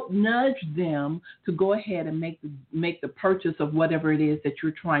help nudge them to go ahead and make the purchase of whatever it is that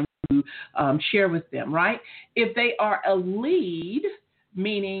you're trying to share with them, right? If they are a lead,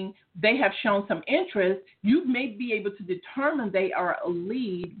 meaning they have shown some interest, you may be able to determine they are a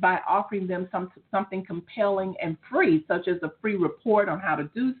lead by offering them something compelling and free, such as a free report on how to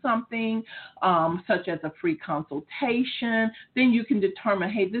do something, such as a free consultation. Then you can determine,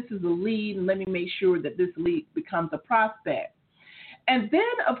 hey, this is a lead, and let me make sure that this lead becomes a prospect. And then,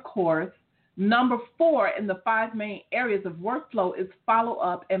 of course, number 4 in the 5 main areas of workflow is follow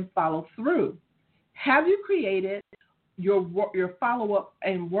up and follow through. Have you created your follow-up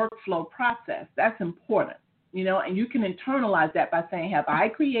and workflow process? That's important, and you can internalize that by saying, have I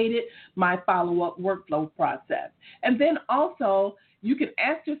created my follow-up workflow process? And then also, you can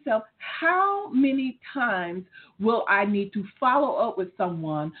ask yourself, how many times will I need to follow up with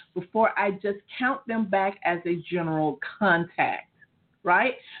someone before I just count them back as a general contact,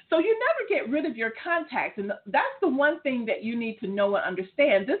 right? So you never get rid of your contacts, and that's the one thing that you need to know and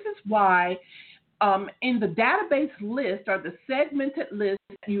understand. This is why in the database list, or the segmented list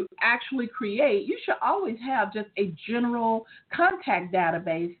that you actually create, you should always have just a general contact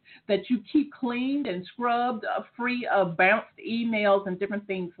database that you keep cleaned and scrubbed, free of bounced emails and different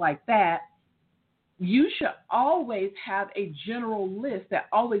things like that. You should always have a general list that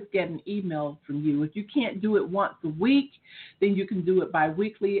always get an email from you. If you can't do it once a week, then you can do it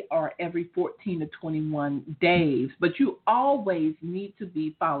biweekly or every 14 to 21 days. But you always need to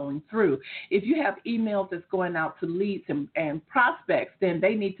be following through. If you have emails that's going out to leads and prospects, then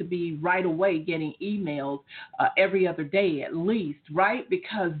they need to be right away getting emails every other day at least, right?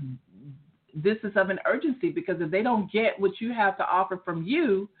 Because this is of an urgency, because if they don't get what you have to offer from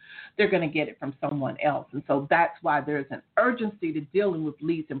you, they're going to get it from someone else. And so that's why there's an urgency to dealing with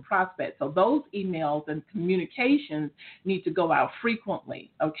leads and prospects. So those emails and communications need to go out frequently,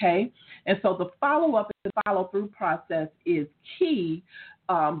 okay? And so the follow-up and the follow-through process is key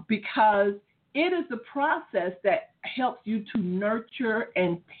because it is the process that helps you to nurture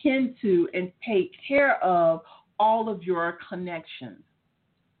and tend to and take care of all of your connections.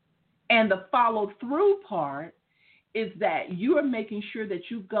 And the follow-through part is that you are making sure that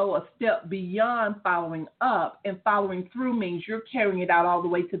you go a step beyond following up, and following through means you're carrying it out all the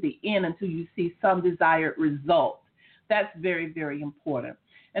way to the end until you see some desired result. That's very, very important.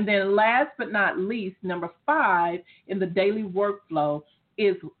 And then last but not least, number 5 in the daily workflow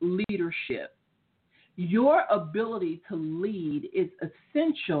is leadership. Your ability to lead is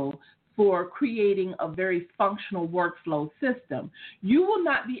essential for creating a very functional workflow system. You will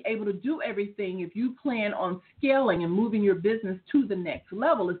not be able to do everything if you plan on scaling and moving your business to the next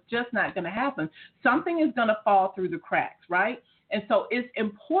level. It's just not going to happen. Something is going to fall through the cracks, right? And so it's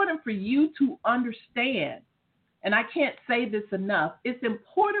important for you to understand, and I can't say this enough, it's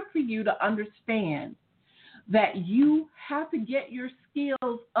important for you to understand that you have to get your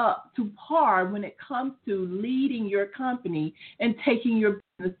skills up to par when it comes to leading your company and taking your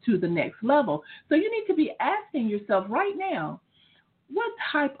business to the next level. So you need to be asking yourself right now, what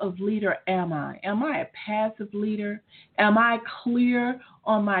type of leader am I? Am I a passive leader? Am I clear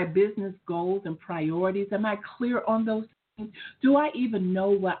on my business goals and priorities? Am I clear on those things? Do I even know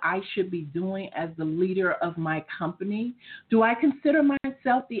what I should be doing as the leader of my company? Do I consider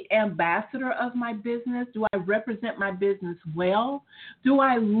myself the ambassador of my business? Do I represent my business well? Do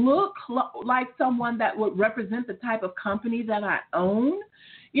I look like someone that would represent the type of company that I own?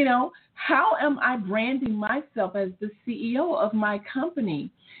 You know, how am I branding myself as the CEO of my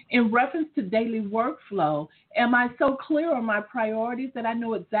company? In reference to daily workflow, am I so clear on my priorities that I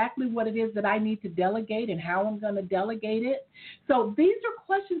know exactly what it is that I need to delegate and how I'm going to delegate it? So these are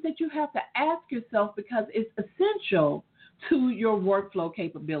questions that you have to ask yourself because it's essential to your workflow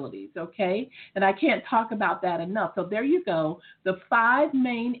capabilities, okay? And I can't talk about that enough. So there you go, the 5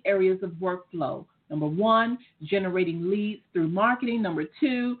 main areas of workflow. Number 1, generating leads through marketing. Number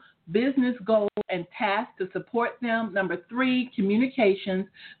 2, business goals and tasks to support them. Number 3, communications.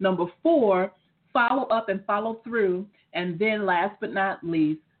 Number 4, follow up and follow through. And then last but not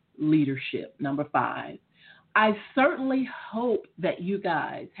least, leadership. Number 5. I certainly hope that you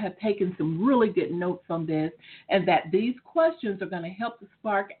guys have taken some really good notes on this and that these questions are going to help to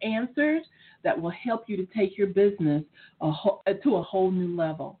spark answers that will help you to take your business to a whole new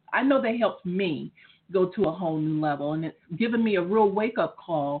level. I know they helped me go to a whole new level, and it's given me a real wake-up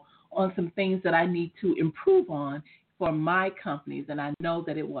call on some things that I need to improve on for my companies, and I know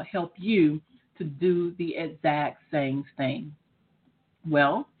that it will help you to do the exact same thing.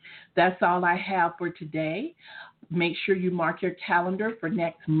 Well, that's all I have for today. Make sure you mark your calendar for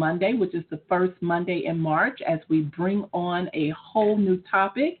next Monday, which is the first Monday in March, as we bring on a whole new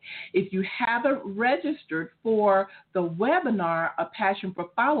topic. If you haven't registered for the webinar, A Passion for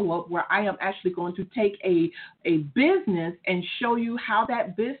Follow-Up, where I am actually going to take a business and show you how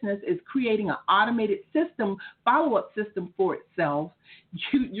that business is creating an automated system, follow-up system for itself,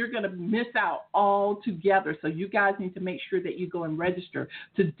 you're going to miss out altogether. So you guys need to make sure that you go and register.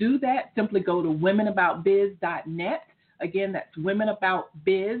 To do that, simply go to womenaboutbiz.net. Again, that's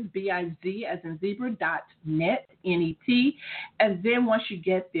womenaboutbiz, B-I-Z as in zebra, .net, N-E-T. And then once you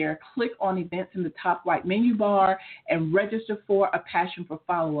get there, click on events in the top right menu bar and register for A Passion for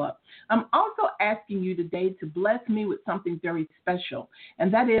Follow-Up. I'm also asking you today to bless me with something very special,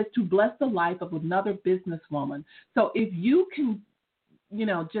 and that is to bless the life of another businesswoman. So if you can,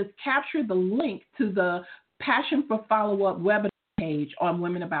 just capture the link to the Passion for Follow-Up webinar page on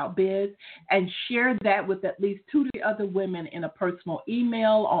Women About Biz and share that with at least 2 to 3 other women in a personal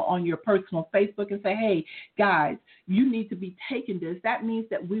email or on your personal Facebook and say, hey, guys, you need to be taking this. That means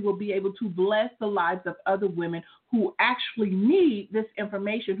that we will be able to bless the lives of other women who actually need this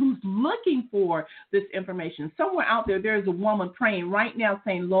information, who's looking for this information. Somewhere out there is a woman praying right now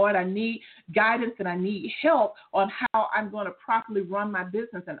saying, Lord, I need guidance and I need help on how I'm going to properly run my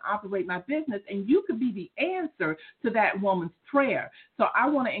business and operate my business. And you could be the answer to that woman's prayer. So I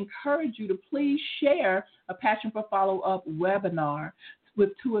want to encourage you to please share A Passion for Follow-Up webinar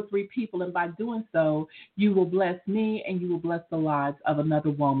with 2 or 3 people, and by doing so, you will bless me and you will bless the lives of another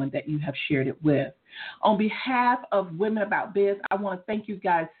woman that you have shared it with. On behalf of Women About Biz, I want to thank you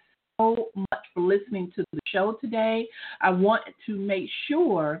guys so much for listening to the show today. I want to make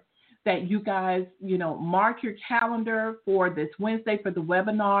sure that you guys, mark your calendar for this Wednesday for the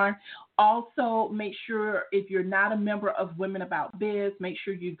webinar. Also, make sure if you're not a member of Women About Biz, make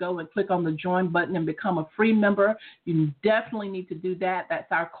sure you go and click on the join button and become a free member. You definitely need to do that.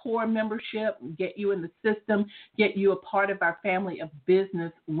 That's our core membership, get you in the system, get you a part of our family of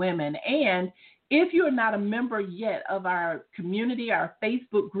business women. And if you're not a member yet of our community, our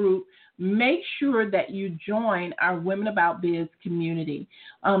Facebook group, make sure that you join our Women About Biz community.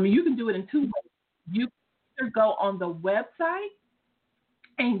 You can do it in 2 ways. You can either go on the website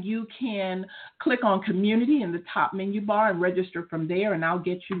and you can click on community in the top menu bar and register from there, and I'll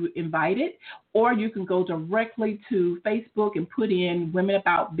get you invited. Or you can go directly to Facebook and put in Women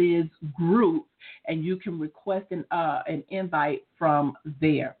About Biz group, and you can request an invite from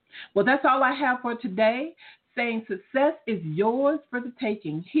there. Well, that's all I have for today. Saying success is yours for the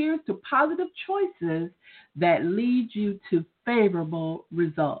taking. Here's to positive choices that lead you to favorable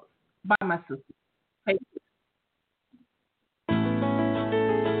results. Bye, my sister.